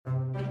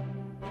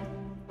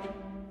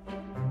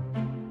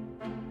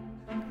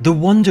The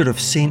wonder of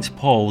St.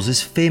 Paul's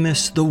is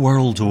famous the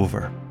world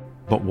over.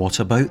 But what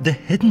about the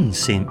hidden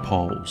St.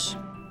 Paul's?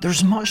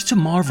 There's much to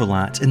marvel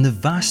at in the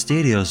vast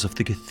areas of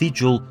the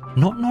cathedral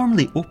not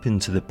normally open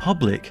to the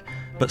public,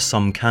 but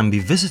some can be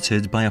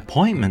visited by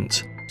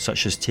appointment,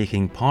 such as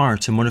taking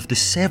part in one of the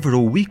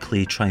several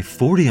weekly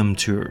Triforium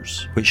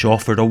tours, which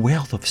offer a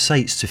wealth of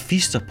sights to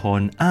feast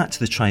upon at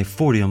the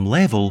Triforium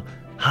level,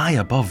 high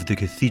above the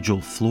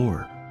cathedral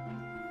floor.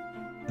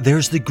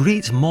 There's the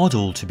great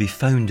model to be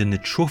found in the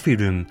trophy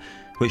room,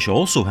 which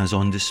also has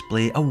on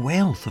display a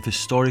wealth of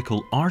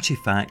historical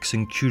artefacts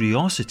and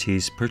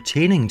curiosities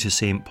pertaining to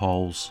St.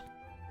 Paul's.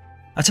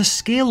 At a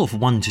scale of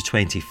 1 to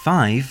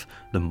 25,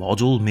 the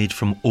model, made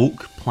from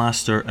oak,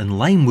 plaster and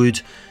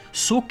limewood,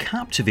 so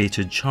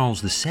captivated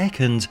Charles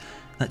II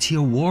that he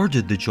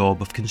awarded the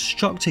job of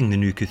constructing the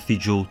new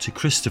cathedral to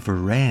Christopher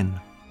Wren.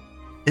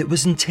 It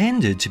was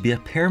intended to be a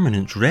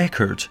permanent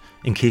record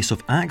in case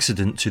of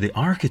accident to the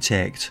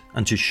architect,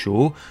 and to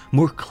show,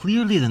 more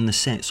clearly than the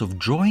sets of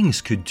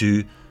drawings could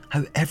do,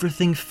 how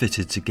everything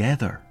fitted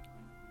together.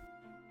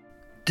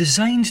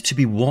 Designed to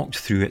be walked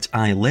through at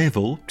eye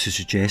level to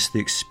suggest the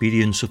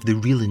experience of the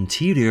real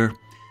interior,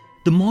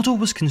 the model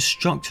was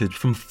constructed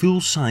from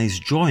full-size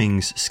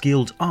drawings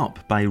scaled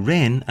up by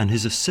Wren and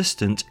his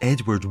assistant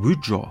Edward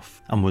Woodroffe,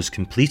 and was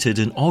completed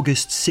in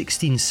August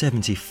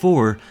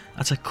 1674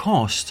 at a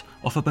cost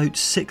of about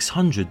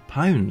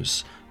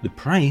 £600, the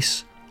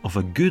price of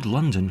a good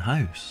London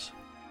house.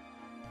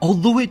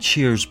 Although it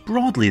shares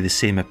broadly the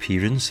same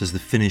appearance as the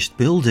finished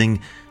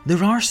building,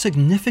 there are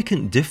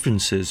significant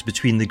differences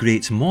between the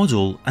great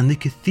model and the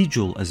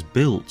cathedral as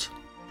built.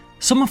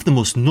 Some of the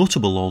most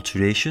notable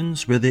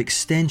alterations were the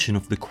extension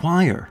of the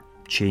choir,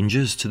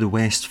 changes to the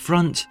west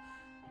front,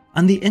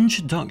 and the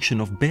introduction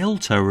of bell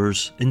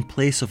towers in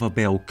place of a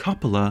bell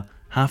cupola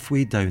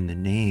halfway down the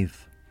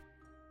nave.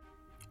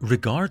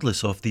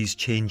 Regardless of these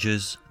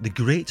changes, the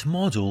great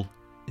model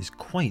is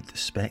quite the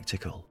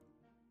spectacle.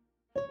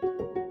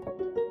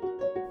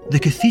 The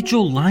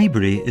cathedral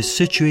library is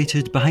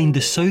situated behind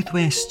the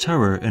southwest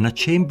tower in a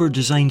chamber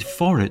designed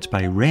for it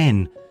by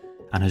Wren,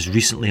 and has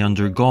recently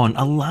undergone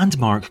a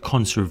landmark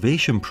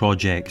conservation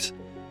project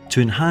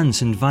to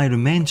enhance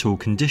environmental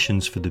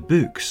conditions for the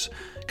books,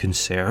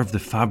 conserve the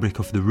fabric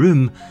of the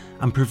room,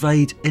 and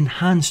provide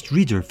enhanced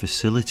reader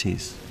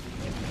facilities.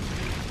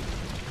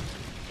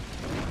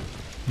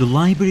 The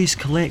library's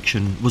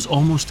collection was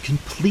almost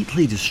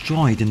completely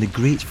destroyed in the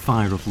Great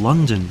Fire of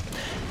London,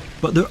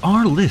 but there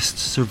are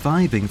lists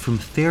surviving from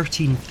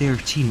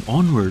 1313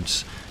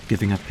 onwards,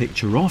 giving a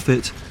picture of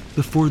it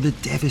before the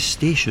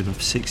devastation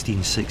of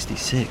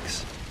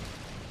 1666.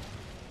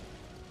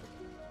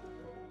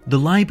 The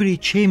library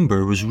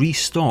chamber was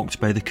restocked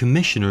by the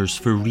commissioners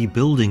for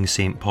rebuilding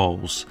St.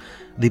 Paul's.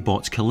 They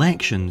bought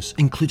collections,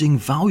 including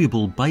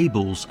valuable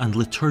Bibles and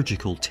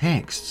liturgical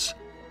texts,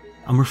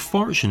 and were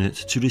fortunate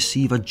to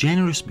receive a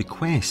generous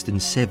bequest in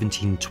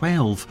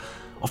 1712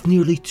 of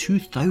nearly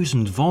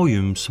 2,000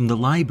 volumes from the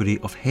library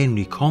of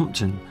Henry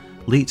Compton,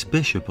 late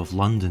Bishop of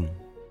London.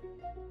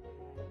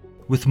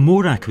 With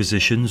more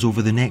acquisitions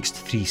over the next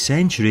 3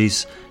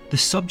 centuries, the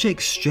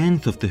subject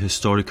strength of the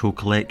historical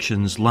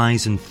collections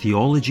lies in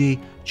theology,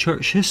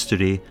 church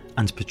history,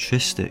 and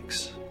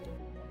patristics.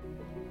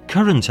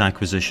 Current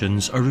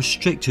acquisitions are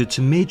restricted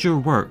to major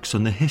works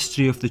on the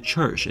history of the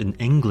church in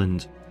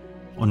England,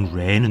 on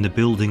Wren and the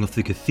building of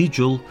the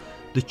cathedral,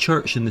 the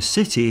church in the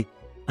city,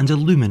 and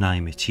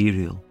alumni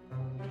material.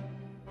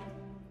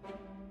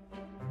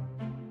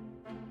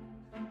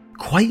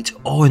 Quite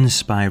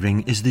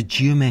awe-inspiring is the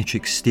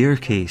geometric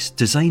staircase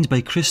designed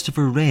by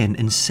Christopher Wren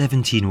in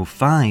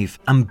 1705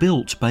 and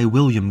built by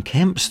William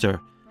Kempster,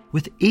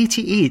 with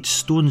 88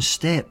 stone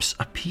steps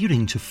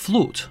appearing to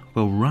float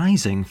while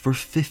rising for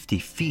 50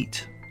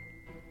 feet.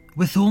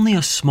 With only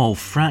a small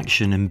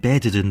fraction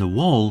embedded in the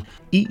wall,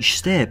 each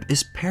step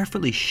is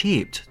perfectly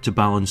shaped to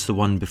balance the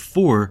one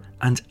before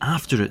and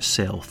after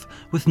itself,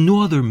 with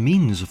no other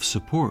means of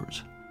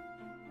support.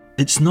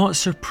 It's not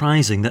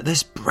surprising that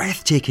this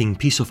breathtaking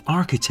piece of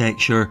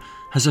architecture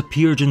has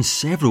appeared in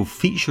several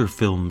feature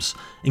films,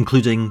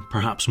 including,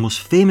 perhaps most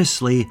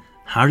famously,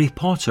 Harry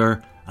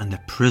Potter and the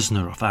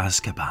Prisoner of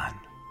Azkaban.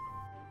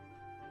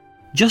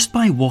 Just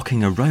by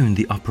walking around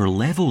the upper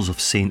levels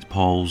of St.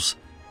 Paul's,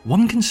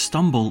 one can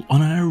stumble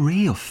on an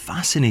array of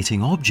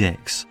fascinating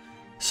objects,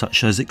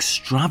 such as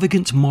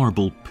extravagant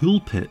marble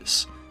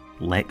pulpits,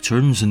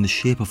 lecterns in the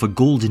shape of a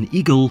golden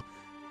eagle,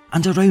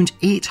 and around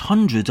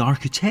 800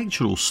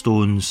 architectural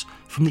stones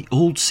from the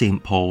old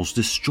St. Paul's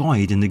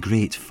destroyed in the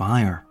Great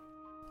Fire.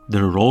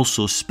 There are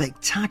also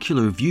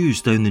spectacular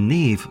views down the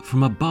nave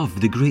from above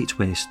the Great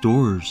West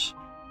doors.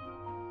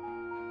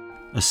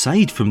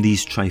 Aside from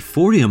these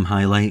Triforium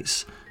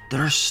highlights,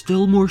 there are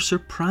still more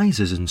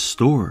surprises in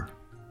store.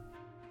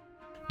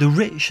 The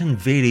rich and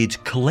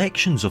varied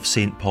collections of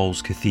St.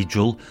 Paul's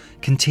Cathedral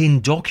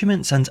contain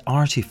documents and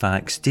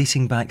artefacts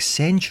dating back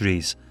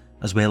centuries,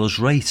 as well as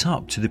right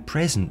up to the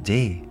present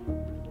day.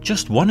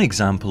 Just one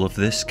example of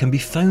this can be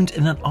found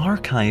in an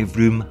archive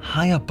room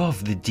high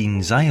above the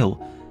Dean's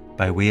Aisle,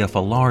 by way of a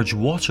large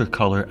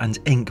watercolour and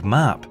ink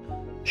map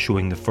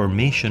showing the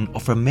formation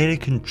of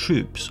American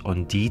troops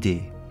on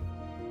D-Day.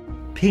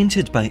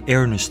 Painted by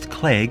Ernest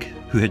Clegg,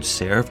 who had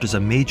served as a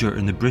major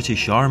in the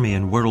British Army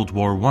in World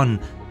War I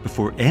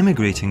before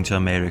emigrating to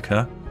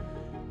America,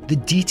 the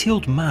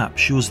detailed map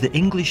shows the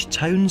English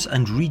towns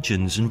and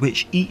regions in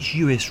which each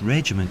US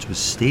regiment was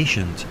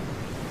stationed,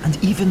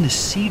 and even the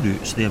sea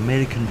routes the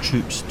American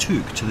troops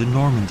took to the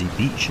Normandy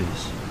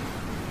beaches.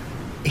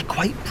 A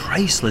quite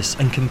priceless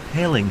and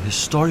compelling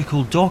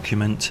historical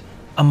document,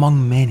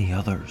 among many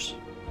others.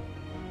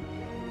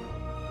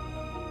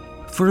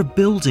 For a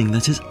building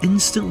that is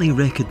instantly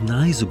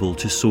recognisable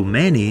to so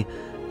many,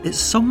 it's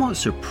somewhat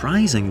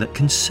surprising that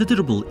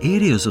considerable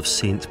areas of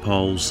St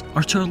Paul's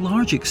are to a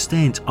large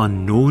extent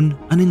unknown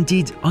and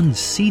indeed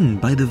unseen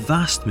by the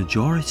vast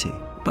majority.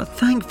 But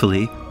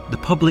thankfully, the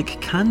public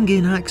can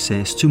gain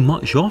access to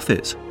much of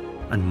it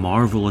and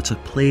marvel at a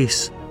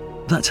place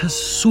that has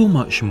so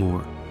much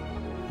more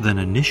than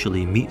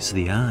initially meets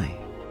the eye.